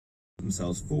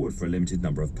themselves forward for a limited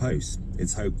number of posts.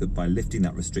 It's hoped that by lifting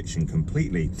that restriction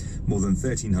completely, more than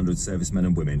 1,300 servicemen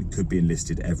and women could be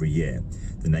enlisted every year.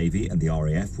 The Navy and the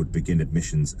RAF would begin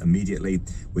admissions immediately,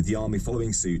 with the Army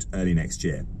following suit early next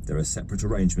year. There are separate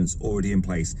arrangements already in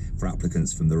place for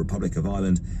applicants from the Republic of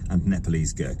Ireland and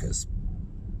Nepalese Gurkhas.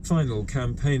 Final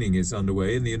campaigning is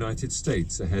underway in the United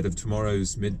States ahead of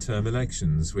tomorrow's midterm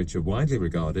elections, which are widely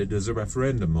regarded as a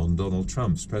referendum on Donald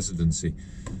Trump's presidency.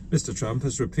 Mr. Trump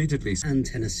has repeatedly and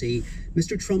Tennessee,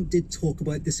 Mr. Trump did talk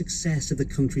about the success of the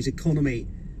country's economy.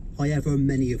 However,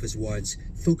 many of his words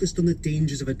focused on the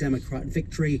dangers of a Democrat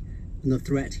victory and the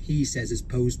threat he says is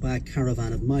posed by a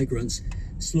caravan of migrants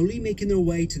slowly making their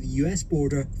way to the US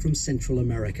border from Central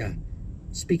America.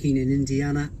 Speaking in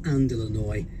Indiana and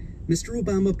Illinois, Mr.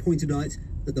 Obama pointed out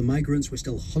that the migrants were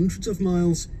still hundreds of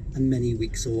miles and many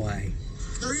weeks away.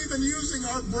 They're even using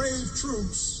our brave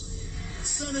troops,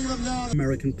 sending them down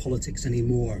American politics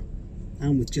anymore.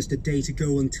 And with just a day to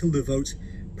go until the vote,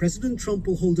 President Trump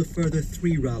will hold a further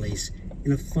 3 rallies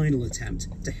in a final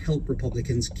attempt to help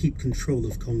Republicans keep control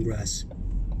of Congress.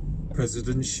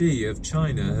 President Xi of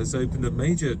China has opened a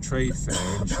major trade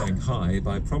fair in Shanghai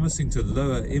by promising to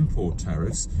lower import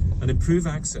tariffs and improve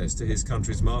access to his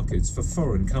country's markets for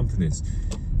foreign companies.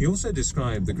 He also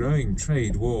described the growing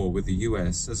trade war with the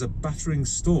US as a battering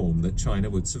storm that China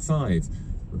would survive.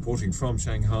 Reporting from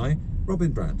Shanghai,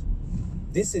 Robin Brandt.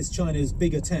 This is China's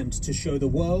big attempt to show the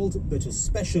world, but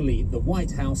especially the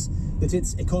White House, that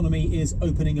its economy is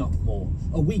opening up more.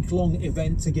 A week-long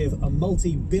event to give a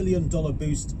multi-billion-dollar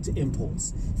boost to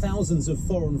imports. Thousands of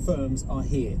foreign firms are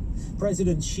here.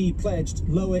 President Xi pledged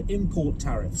lower import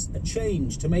tariffs, a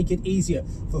change to make it easier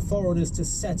for foreigners to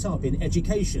set up in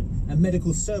education and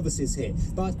medical services here.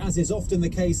 But as is often the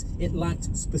case, it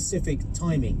lacked specific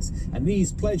timings. And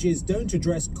these pledges don't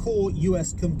address core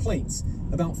US complaints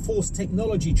about forced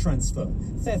technology transfer,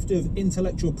 theft of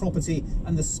intellectual property,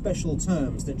 and the special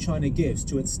terms that China gives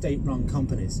to its state-run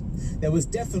companies. There was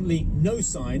definitely no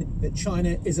sign that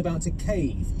China is about to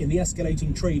cave in the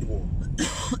escalating trade war.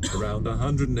 Around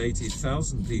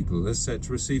 180,000 people are set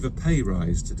to receive a pay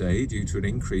rise today due to an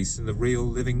increase in the real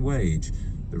living wage.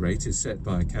 The rate is set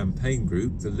by a campaign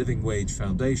group, the Living Wage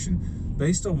Foundation,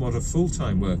 based on what a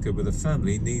full-time worker with a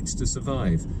family needs to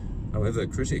survive. However,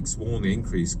 critics warn the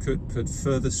increase could put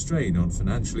further strain on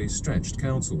financially stretched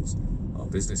councils. Our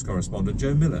business correspondent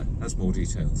Joe Miller has more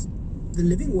details. The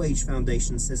Living Wage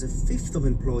Foundation says 1/5 of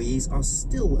employees are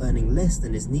still earning less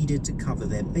than is needed to cover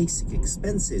their basic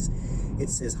expenses. It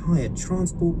says higher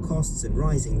transport costs and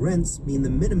rising rents mean the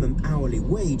minimum hourly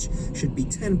wage should be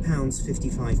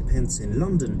 £10.55 in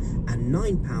London and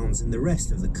 £9 in the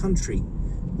rest of the country.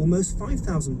 Almost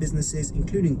 5,000 businesses,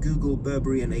 including Google,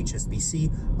 Burberry and HSBC,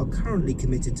 are currently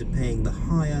committed to paying the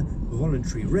higher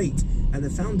voluntary rate, and the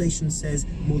foundation says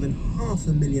more than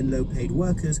 500,000 low-paid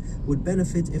workers would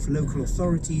benefit if local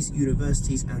authorities,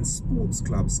 universities and sports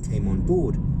clubs came on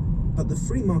board. But the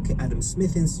Free Market Adam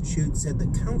Smith Institute said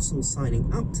that councils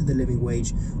signing up to the living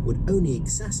wage would only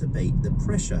exacerbate the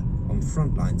pressure on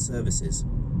frontline services.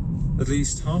 At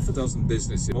least half a dozen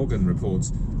businesses, Morgan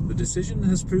reports, the decision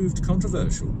has proved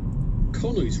controversial.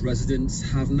 Connaugh's residents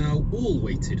have now all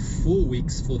waited 4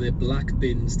 weeks for their black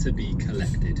bins to be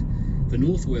collected. The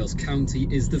North Wales county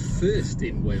is the first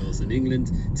in Wales and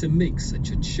England to make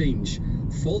such a change.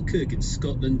 Falkirk in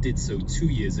Scotland did so 2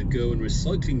 years ago, and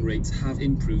recycling rates have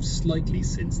improved slightly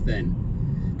since then.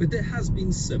 But there has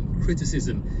been some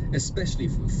criticism, especially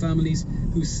from families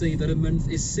who say that a month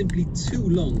is simply too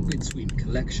long between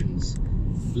collections.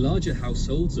 Larger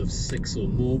households of 6 or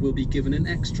more will be given an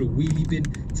extra wheelie bin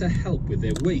to help with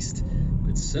their waste,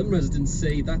 but some residents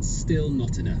say that's still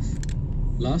not enough.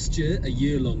 Last year, a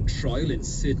year-long trial in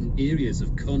certain areas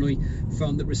of Connaught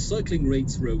found that recycling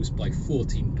rates rose by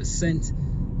 14%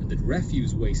 and that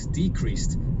refuse waste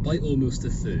decreased by almost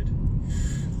 1/3.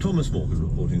 Thomas Morgan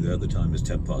reporting there. The time is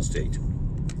 8:10.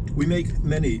 We make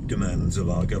many demands of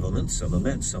our government. Some are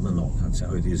met, some are not. That's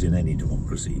how it is in any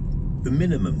democracy. The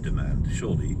minimum demand,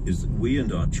 surely, is that we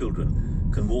and our children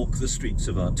can walk the streets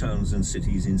of our towns and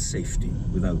cities in safety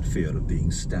without fear of being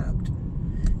stabbed.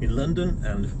 In London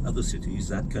and other cities,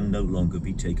 that can no longer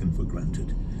be taken for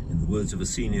granted. In the words of a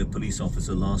senior police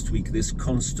officer last week, this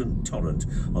constant torrent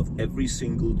of every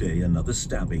single day another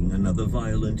stabbing, another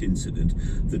violent incident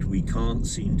that we can't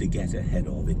seem to get ahead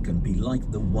of. It can be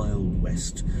like the Wild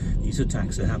West. These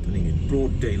attacks are happening in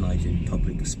broad daylight in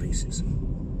public spaces.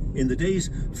 In the days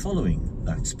following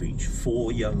that speech,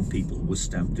 4 young people were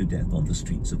stabbed to death on the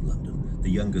streets of London.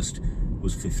 The youngest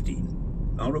was 15.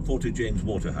 Our reporter James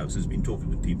Waterhouse has been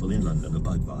talking to people in London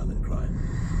about violent crime.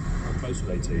 close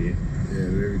were they to you? Yeah,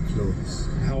 very close.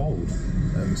 How old?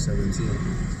 17.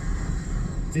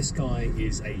 This guy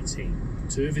is 18.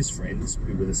 Two of his friends,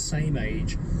 who were the same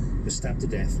age, were stabbed to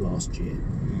death last year.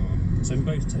 No. So in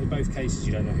both cases,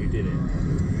 you don't know who did it?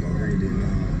 Not really, no.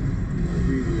 Not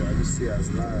really, I just see it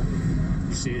as life.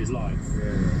 You see it as life? Yeah.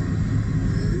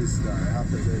 It is, like, it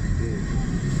happens every day.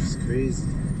 It's crazy.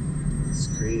 It's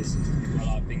crazy. Well,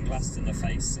 I've been glassed in the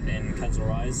face in Kensal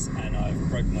Rise, and I've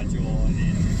broken my jaw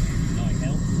in Notting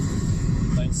Hill.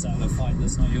 Don't settle a fight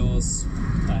that's not yours,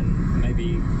 and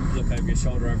maybe look over your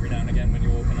shoulder every now and again when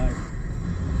you're walking home.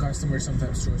 Customers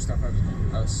sometimes throw stuff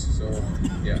at us, so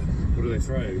yeah. What do they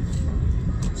throw?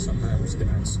 Sometimes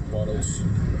depends, bottles,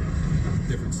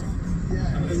 different stuff.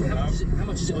 How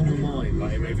much is it on your mind,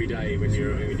 like every day when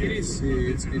you're? It is.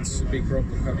 It's a big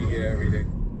problem coming here every day.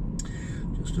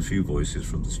 Just a few voices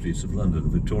from the streets of London.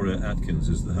 Victoria Atkins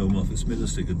is the Home Office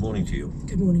Minister. Good morning to you.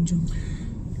 Good morning, John.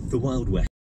 The Wild West.